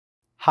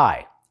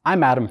Hi,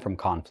 I'm Adam from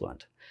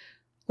Confluent.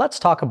 Let's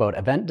talk about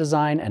event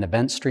design and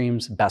event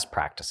streams best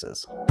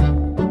practices.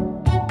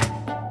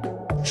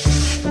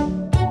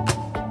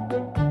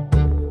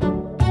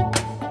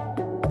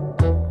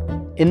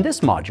 In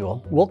this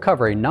module, we'll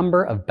cover a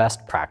number of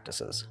best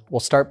practices. We'll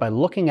start by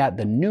looking at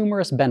the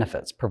numerous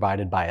benefits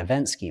provided by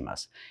event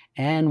schemas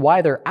and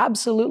why they're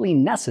absolutely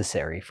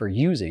necessary for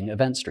using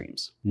event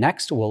streams.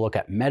 Next, we'll look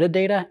at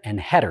metadata and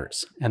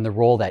headers and the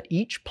role that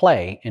each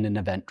play in an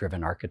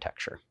event-driven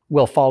architecture.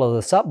 We'll follow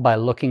this up by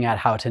looking at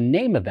how to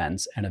name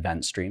events and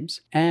event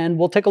streams, and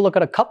we'll take a look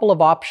at a couple of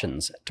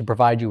options to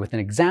provide you with an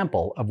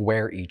example of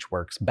where each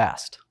works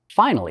best.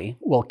 Finally,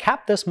 we'll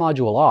cap this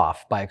module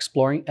off by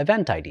exploring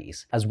event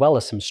IDs, as well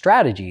as some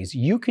strategies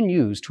you can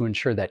use to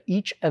ensure that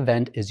each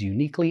event is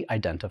uniquely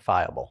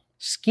identifiable.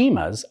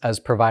 Schemas, as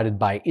provided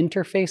by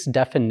Interface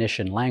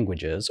Definition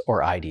Languages,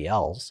 or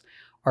IDLs,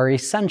 are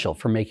essential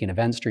for making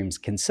event streams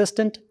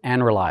consistent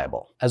and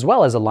reliable, as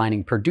well as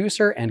aligning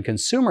producer and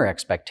consumer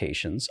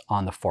expectations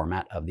on the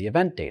format of the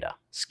event data.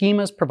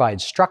 Schemas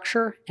provide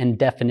structure and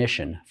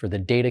definition for the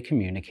data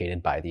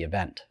communicated by the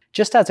event.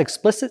 Just as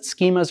explicit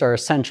schemas are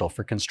essential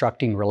for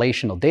constructing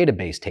relational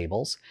database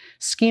tables,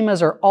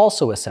 schemas are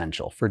also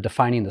essential for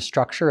defining the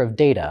structure of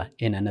data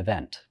in an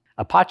event.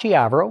 Apache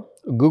Avro,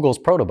 Google's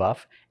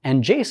Protobuf,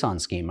 and JSON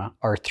schema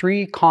are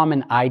three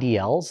common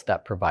IDLs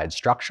that provide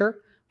structure,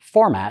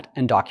 format,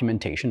 and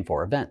documentation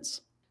for events.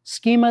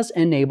 Schemas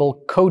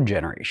enable code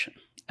generation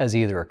as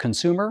either a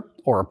consumer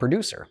or a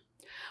producer,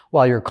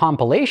 while your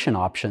compilation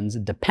options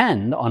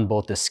depend on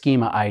both the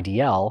schema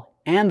IDL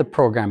and the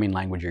programming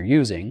language you're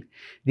using.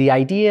 The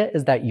idea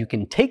is that you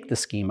can take the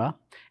schema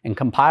and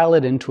compile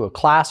it into a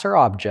class or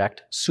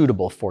object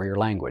suitable for your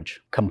language.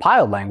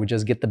 Compiled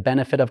languages get the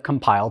benefit of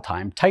compile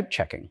time type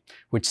checking,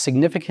 which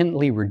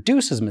significantly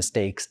reduces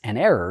mistakes and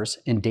errors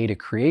in data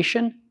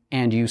creation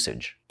and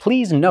usage.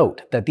 Please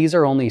note that these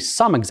are only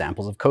some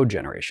examples of code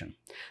generation.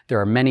 There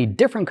are many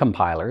different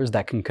compilers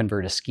that can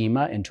convert a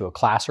schema into a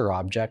class or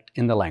object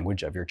in the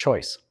language of your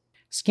choice.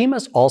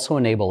 Schemas also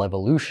enable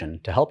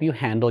evolution to help you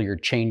handle your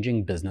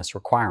changing business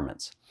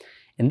requirements.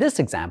 In this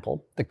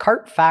example, the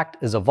cart fact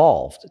is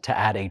evolved to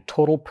add a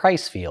total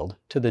price field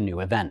to the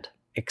new event.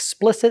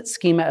 Explicit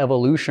schema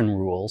evolution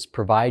rules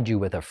provide you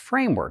with a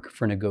framework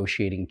for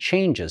negotiating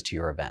changes to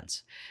your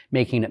events,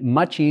 making it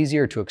much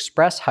easier to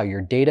express how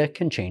your data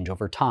can change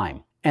over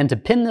time. And to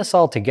pin this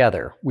all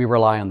together, we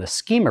rely on the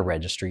schema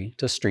registry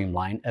to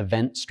streamline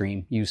event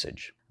stream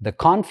usage. The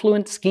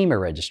Confluent schema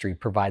registry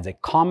provides a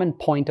common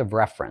point of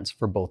reference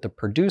for both the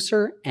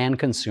producer and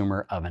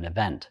consumer of an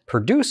event.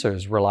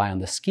 Producers rely on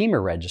the schema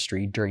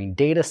registry during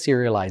data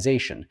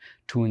serialization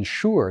to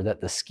ensure that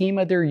the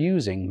schema they're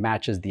using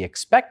matches the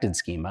expected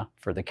schema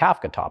for the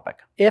Kafka topic.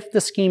 If the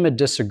schema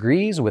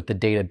disagrees with the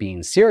data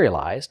being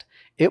serialized,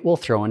 it will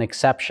throw an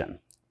exception,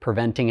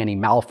 preventing any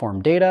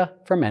malformed data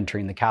from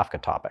entering the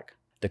Kafka topic.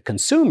 The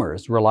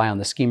consumers rely on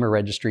the schema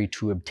registry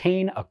to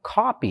obtain a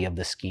copy of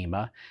the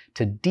schema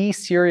to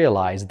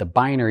deserialize the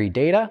binary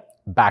data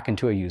back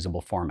into a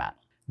usable format.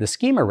 The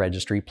schema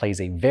registry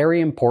plays a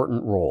very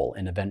important role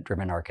in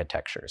event-driven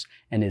architectures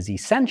and is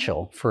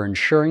essential for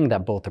ensuring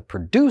that both the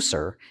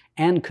producer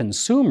and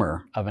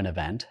consumer of an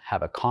event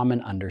have a common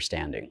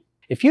understanding.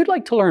 If you'd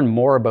like to learn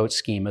more about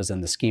schemas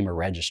and the schema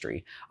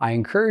registry, I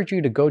encourage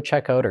you to go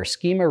check out our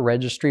Schema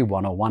Registry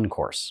 101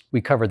 course. We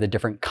cover the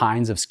different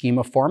kinds of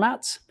schema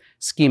formats,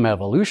 schema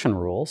evolution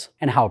rules,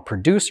 and how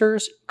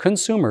producers,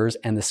 consumers,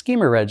 and the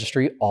schema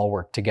registry all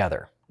work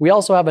together. We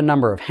also have a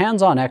number of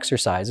hands-on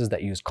exercises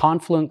that use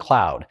Confluent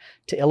Cloud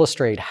to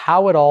illustrate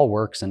how it all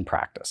works in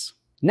practice.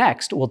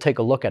 Next, we'll take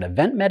a look at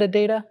event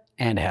metadata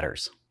and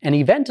headers. An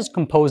event is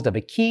composed of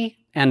a key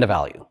and a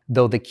value.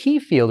 Though the key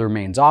field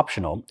remains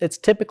optional, it's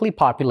typically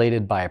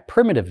populated by a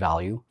primitive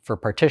value for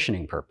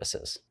partitioning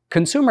purposes.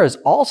 Consumers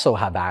also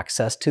have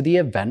access to the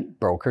event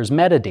broker's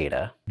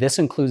metadata. This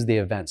includes the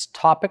event's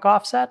topic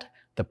offset,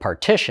 the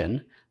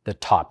partition, the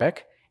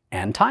topic,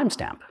 and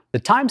timestamp. The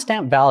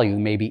timestamp value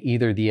may be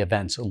either the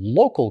event's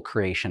local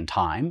creation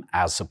time,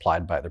 as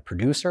supplied by the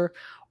producer,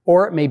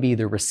 or it may be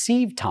the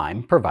received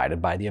time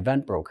provided by the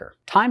event broker.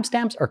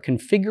 Timestamps are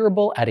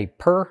configurable at a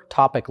per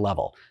topic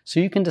level, so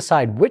you can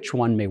decide which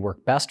one may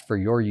work best for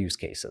your use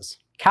cases.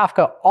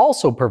 Kafka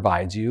also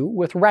provides you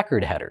with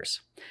record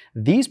headers.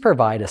 These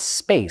provide a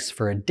space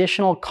for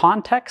additional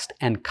context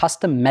and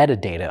custom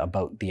metadata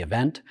about the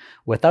event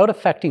without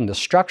affecting the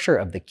structure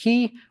of the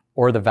key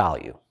or the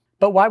value.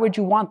 But why would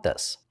you want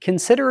this?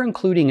 Consider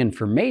including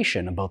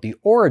information about the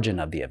origin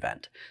of the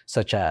event,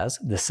 such as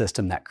the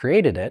system that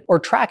created it, or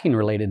tracking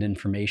related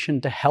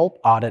information to help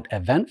audit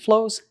event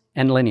flows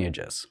and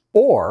lineages.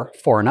 Or,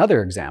 for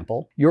another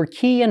example, your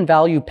key and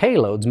value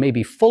payloads may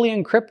be fully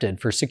encrypted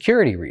for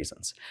security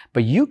reasons,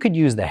 but you could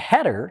use the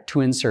header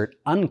to insert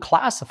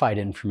unclassified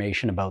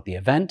information about the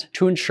event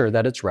to ensure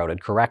that it's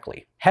routed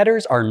correctly.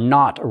 Headers are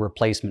not a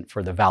replacement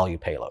for the value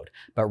payload,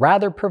 but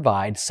rather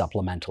provide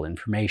supplemental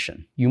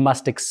information. You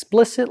must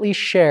explicitly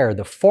share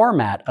the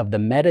format of the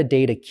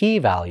metadata key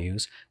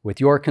values with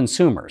your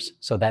consumers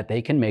so that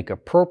they can make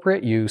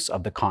appropriate use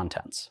of the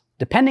contents.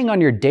 Depending on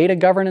your data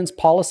governance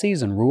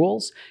policies and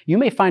rules, you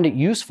may find it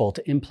useful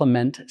to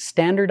implement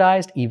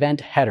standardized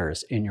event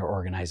headers in your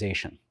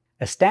organization.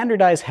 A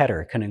standardized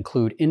header can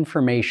include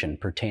information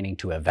pertaining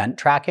to event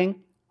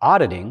tracking,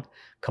 auditing,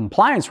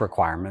 compliance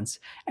requirements,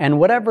 and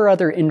whatever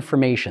other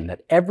information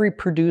that every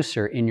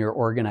producer in your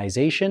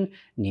organization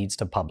needs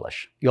to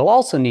publish. You'll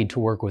also need to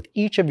work with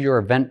each of your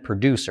event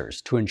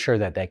producers to ensure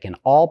that they can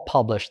all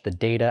publish the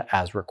data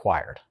as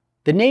required.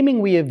 The naming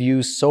we have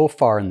used so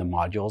far in the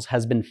modules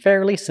has been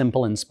fairly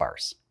simple and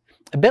sparse,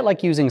 a bit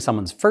like using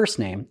someone's first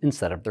name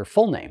instead of their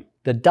full name.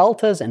 The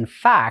deltas and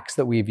facts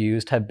that we've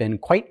used have been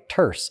quite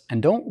terse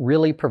and don't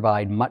really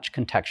provide much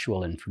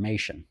contextual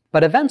information.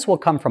 But events will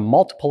come from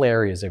multiple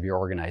areas of your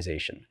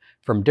organization,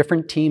 from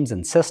different teams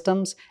and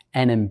systems,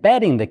 and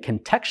embedding the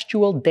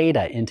contextual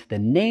data into the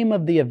name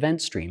of the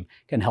event stream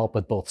can help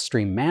with both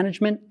stream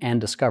management and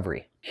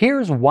discovery.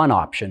 Here's one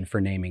option for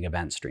naming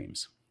event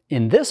streams.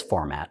 In this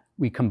format,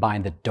 we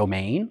combine the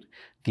domain,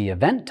 the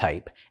event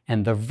type,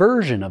 and the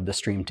version of the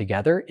stream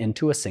together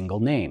into a single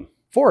name.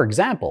 For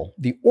example,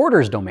 the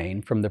orders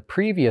domain from the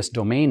previous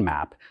domain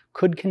map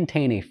could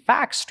contain a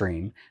fax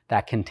stream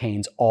that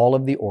contains all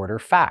of the order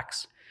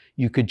facts.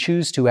 You could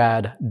choose to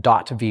add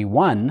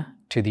 .v1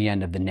 to the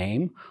end of the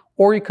name,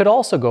 or you could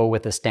also go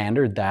with a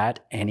standard that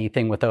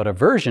anything without a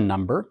version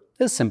number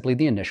is simply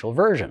the initial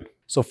version.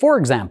 So for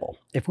example,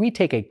 if we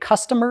take a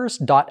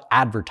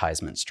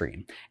customers.advertisement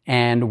stream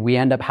and we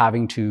end up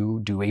having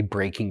to do a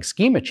breaking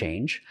schema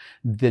change,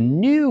 the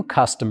new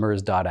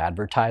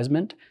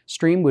customers.advertisement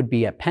stream would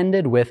be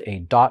appended with a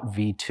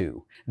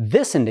 .v2.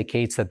 This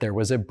indicates that there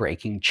was a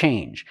breaking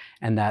change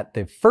and that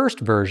the first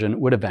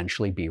version would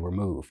eventually be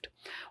removed.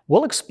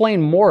 We'll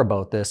explain more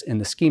about this in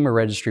the Schema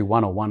Registry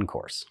 101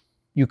 course.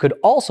 You could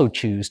also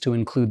choose to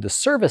include the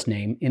service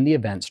name in the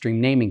event stream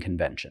naming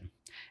convention.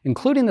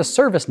 Including the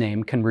service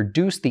name can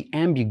reduce the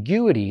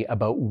ambiguity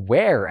about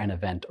where an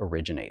event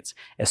originates,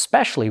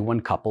 especially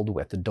when coupled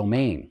with the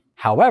domain.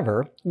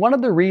 However, one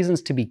of the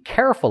reasons to be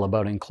careful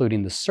about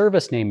including the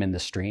service name in the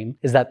stream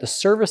is that the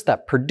service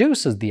that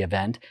produces the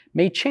event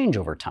may change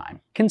over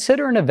time.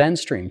 Consider an event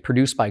stream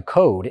produced by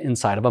code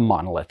inside of a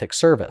monolithic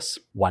service.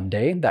 One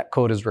day, that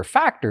code is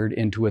refactored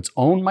into its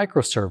own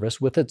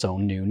microservice with its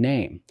own new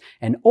name,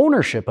 and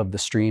ownership of the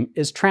stream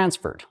is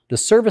transferred. The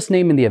service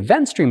name in the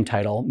event stream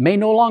title may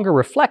no longer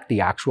reflect the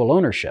actual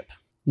ownership.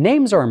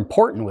 Names are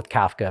important with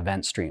Kafka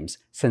event streams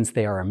since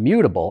they are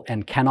immutable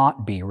and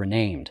cannot be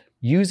renamed.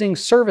 Using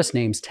service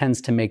names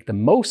tends to make the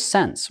most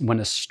sense when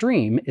a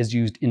stream is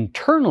used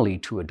internally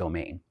to a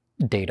domain,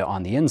 data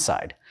on the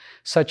inside,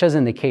 such as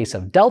in the case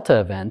of Delta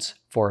events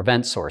for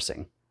event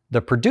sourcing.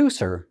 The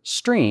producer,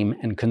 stream,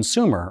 and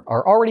consumer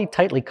are already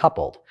tightly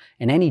coupled,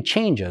 and any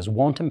changes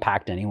won't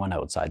impact anyone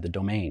outside the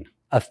domain.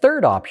 A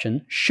third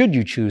option, should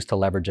you choose to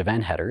leverage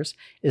event headers,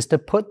 is to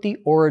put the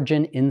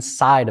origin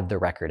inside of the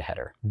record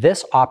header.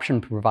 This option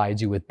provides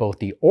you with both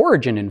the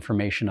origin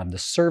information of the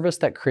service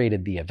that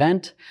created the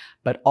event,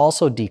 but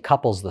also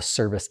decouples the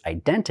service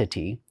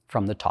identity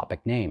from the topic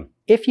name.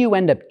 If you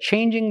end up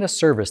changing the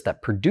service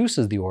that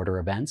produces the order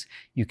events,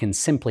 you can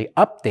simply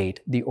update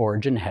the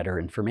origin header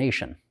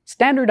information.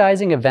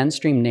 Standardizing event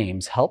stream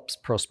names helps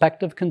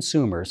prospective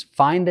consumers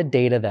find the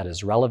data that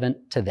is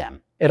relevant to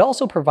them. It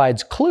also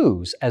provides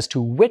clues as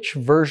to which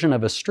version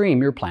of a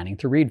stream you're planning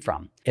to read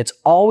from. It's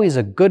always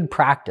a good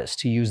practice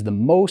to use the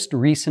most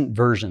recent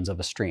versions of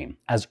a stream,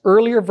 as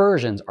earlier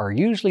versions are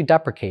usually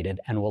deprecated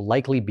and will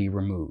likely be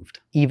removed.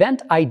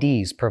 Event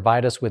IDs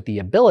provide us with the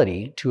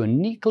ability to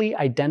uniquely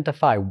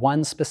identify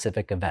one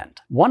specific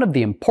event. One of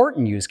the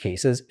important use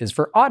cases is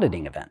for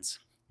auditing events.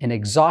 An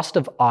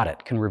exhaustive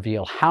audit can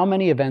reveal how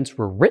many events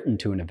were written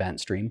to an event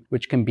stream,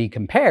 which can be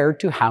compared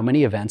to how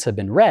many events have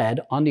been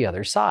read on the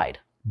other side.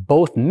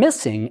 Both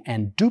missing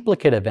and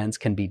duplicate events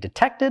can be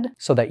detected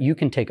so that you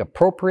can take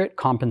appropriate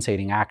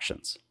compensating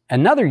actions.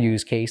 Another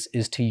use case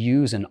is to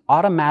use an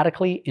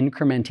automatically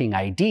incrementing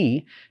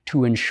ID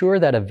to ensure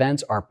that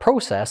events are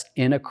processed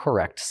in a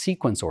correct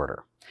sequence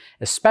order,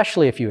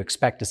 especially if you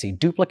expect to see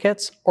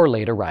duplicates or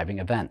late arriving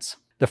events.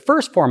 The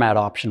first format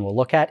option we'll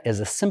look at is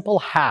a simple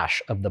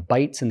hash of the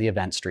bytes in the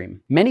event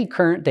stream. Many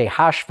current-day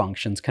hash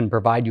functions can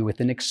provide you with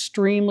an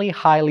extremely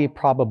highly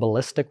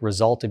probabilistic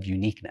result of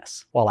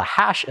uniqueness. While a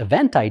hash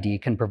event ID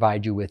can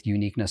provide you with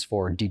uniqueness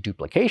for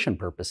deduplication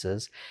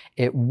purposes,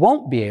 it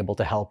won't be able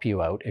to help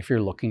you out if you're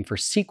looking for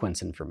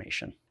sequence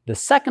information. The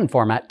second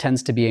format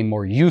tends to be a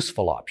more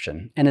useful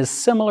option and is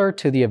similar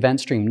to the event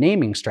stream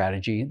naming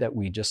strategy that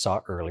we just saw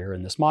earlier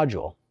in this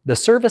module. The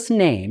service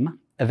name,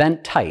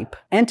 event type,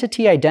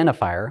 entity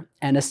identifier,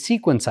 and a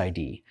sequence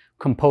ID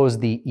compose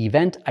the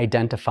event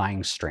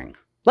identifying string.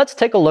 Let's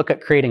take a look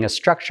at creating a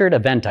structured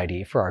event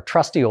ID for our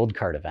trusty old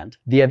cart event.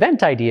 The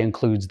event ID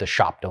includes the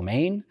shop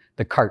domain,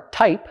 the cart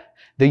type,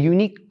 the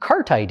unique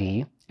cart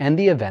ID, and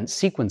the event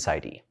sequence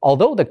ID.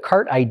 Although the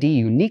cart ID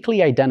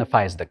uniquely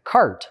identifies the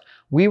cart,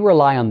 we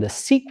rely on the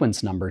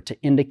sequence number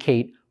to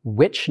indicate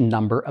which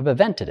number of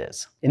event it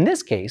is. In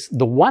this case,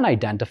 the 1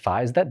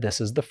 identifies that this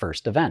is the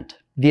first event.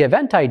 The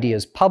event ID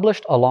is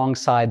published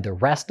alongside the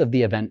rest of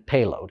the event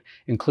payload,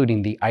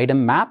 including the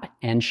item map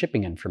and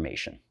shipping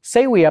information.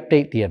 Say we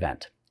update the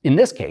event. In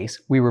this case,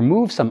 we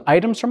remove some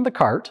items from the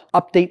cart,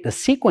 update the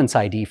sequence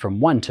ID from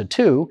 1 to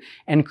 2,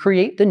 and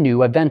create the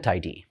new event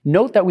ID.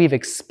 Note that we've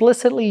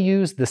explicitly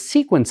used the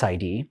sequence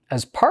ID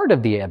as part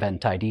of the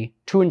event ID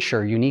to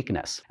ensure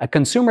uniqueness. A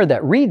consumer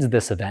that reads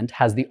this event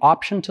has the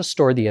option to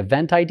store the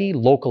event ID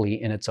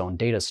locally in its own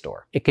data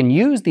store. It can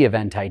use the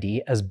event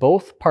ID as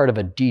both part of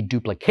a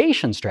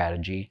deduplication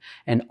strategy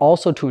and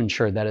also to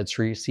ensure that it's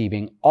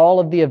receiving all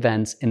of the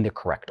events in the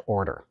correct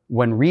order.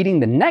 When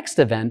reading the next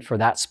event for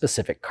that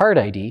specific cart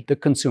ID, the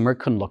consumer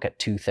can look at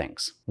 2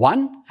 things.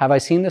 1, have I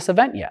seen this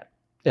event yet?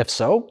 If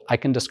so, I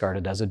can discard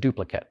it as a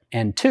duplicate.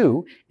 And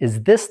 2,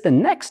 is this the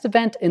next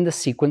event in the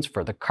sequence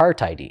for the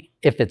cart ID?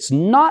 If it's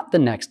not the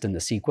next in the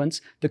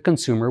sequence, the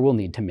consumer will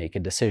need to make a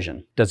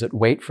decision. Does it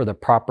wait for the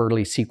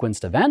properly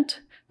sequenced event?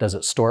 Does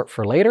it store it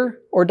for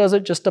later? Or does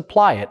it just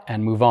apply it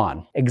and move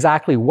on?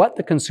 Exactly what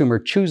the consumer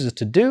chooses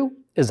to do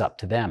is up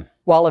to them.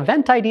 While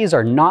event IDs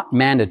are not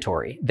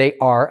mandatory, they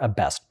are a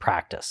best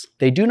practice.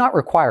 They do not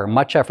require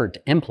much effort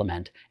to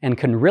implement and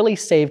can really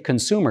save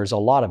consumers a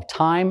lot of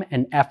time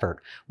and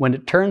effort when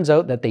it turns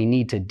out that they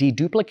need to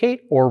deduplicate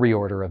or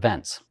reorder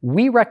events.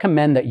 We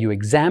recommend that you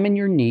examine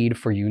your need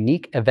for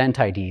unique event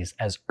IDs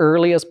as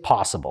early as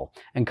possible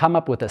and come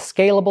up with a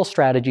scalable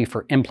strategy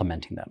for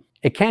implementing them.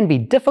 It can be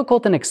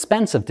difficult and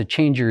expensive to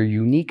change your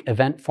unique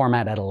event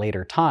format at a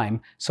later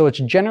time, so it's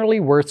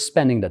generally worth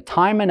spending the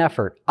time and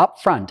effort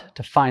upfront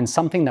to find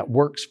something that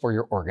works for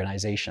your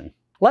organization.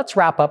 Let's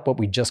wrap up what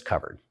we just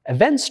covered.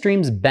 Event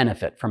streams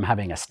benefit from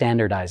having a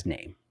standardized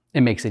name.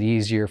 It makes it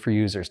easier for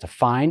users to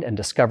find and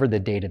discover the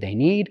data they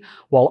need,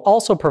 while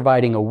also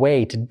providing a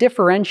way to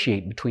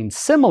differentiate between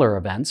similar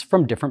events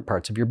from different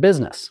parts of your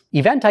business.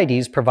 Event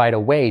IDs provide a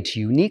way to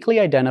uniquely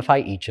identify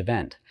each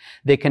event.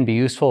 They can be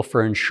useful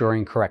for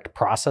ensuring correct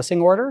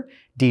processing order,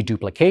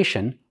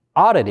 deduplication,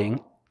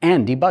 auditing,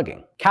 and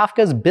debugging.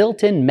 Kafka's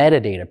built-in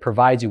metadata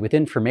provides you with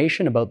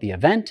information about the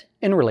event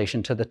in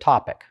relation to the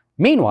topic.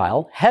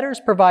 Meanwhile, headers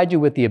provide you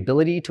with the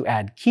ability to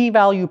add key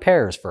value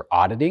pairs for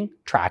auditing,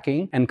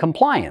 tracking, and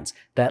compliance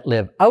that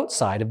live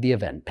outside of the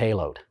event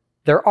payload.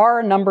 There are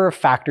a number of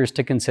factors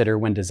to consider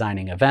when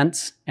designing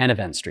events and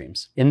event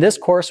streams. In this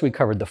course, we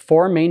covered the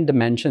 4 main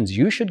dimensions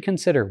you should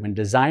consider when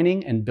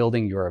designing and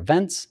building your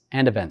events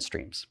and event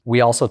streams.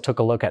 We also took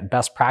a look at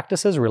best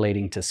practices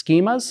relating to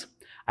schemas,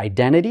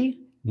 identity,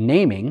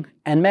 naming,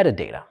 and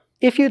metadata.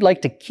 If you'd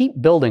like to keep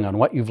building on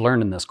what you've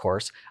learned in this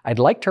course, I'd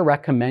like to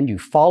recommend you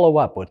follow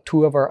up with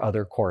 2 of our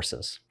other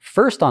courses.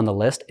 First on the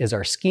list is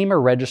our Schema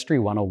Registry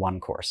 101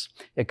 course.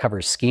 It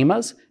covers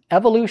schemas,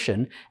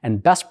 evolution,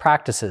 and best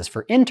practices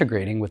for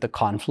integrating with the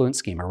Confluent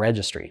Schema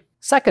Registry.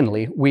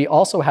 Secondly, we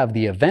also have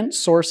the event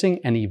sourcing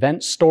and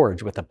event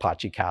storage with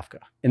Apache Kafka.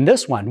 In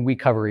this one, we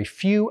cover a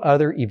few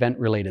other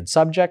event-related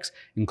subjects,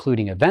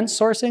 including event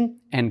sourcing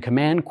and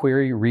command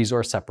query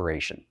resource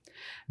separation.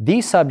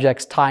 These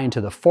subjects tie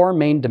into the 4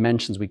 main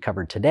dimensions we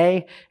covered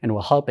today and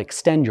will help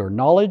extend your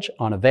knowledge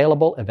on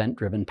available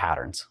event-driven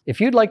patterns.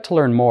 If you'd like to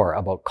learn more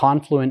about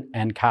Confluent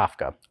and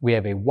Kafka, we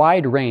have a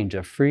wide range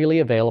of freely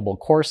available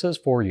courses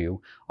for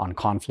you on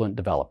Confluent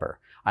Developer.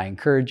 I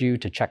encourage you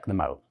to check them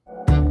out.